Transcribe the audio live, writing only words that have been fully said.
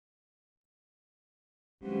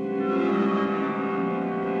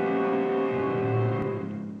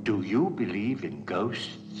you believe in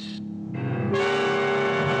ghosts?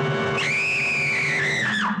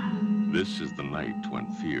 This is the night when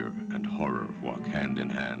fear and horror walk hand in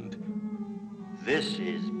hand. This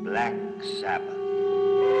is Black Sabbath.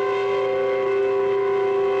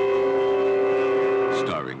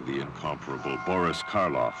 Starring the incomparable Boris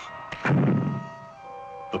Karloff,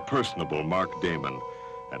 the personable Mark Damon,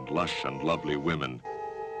 and lush and lovely women,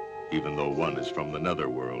 even though one is from the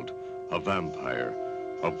netherworld, a vampire,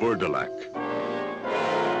 a Vurdalak.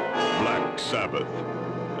 Black Sabbath,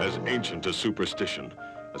 as ancient as superstition,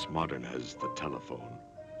 as modern as the telephone.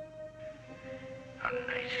 How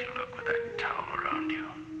nice you look with that towel around you.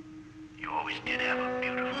 You always did have a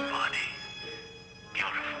beautiful body.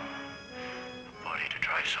 Beautiful. A body to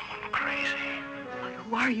drive someone crazy.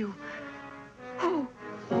 Who are you? Who?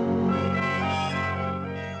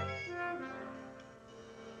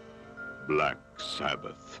 Black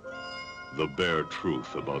Sabbath. The bare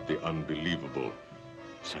truth about the unbelievable,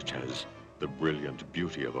 such as the brilliant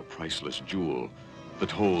beauty of a priceless jewel that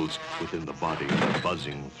holds within the body of a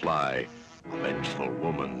buzzing fly a vengeful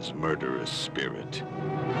woman's murderous spirit.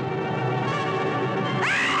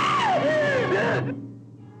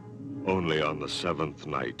 Only on the 7th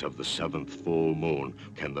night of the 7th full moon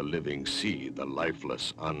can the living see the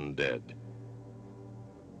lifeless undead.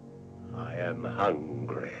 I am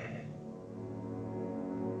hungry.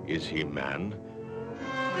 Is he man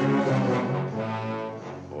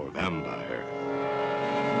or vampire?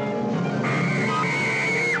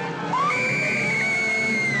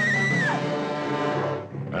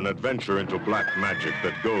 An adventure into black magic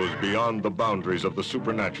that goes beyond the boundaries of the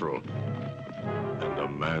supernatural. And a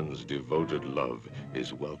man's devoted love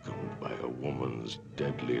is welcomed by a woman's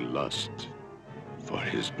deadly lust for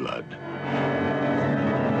his blood.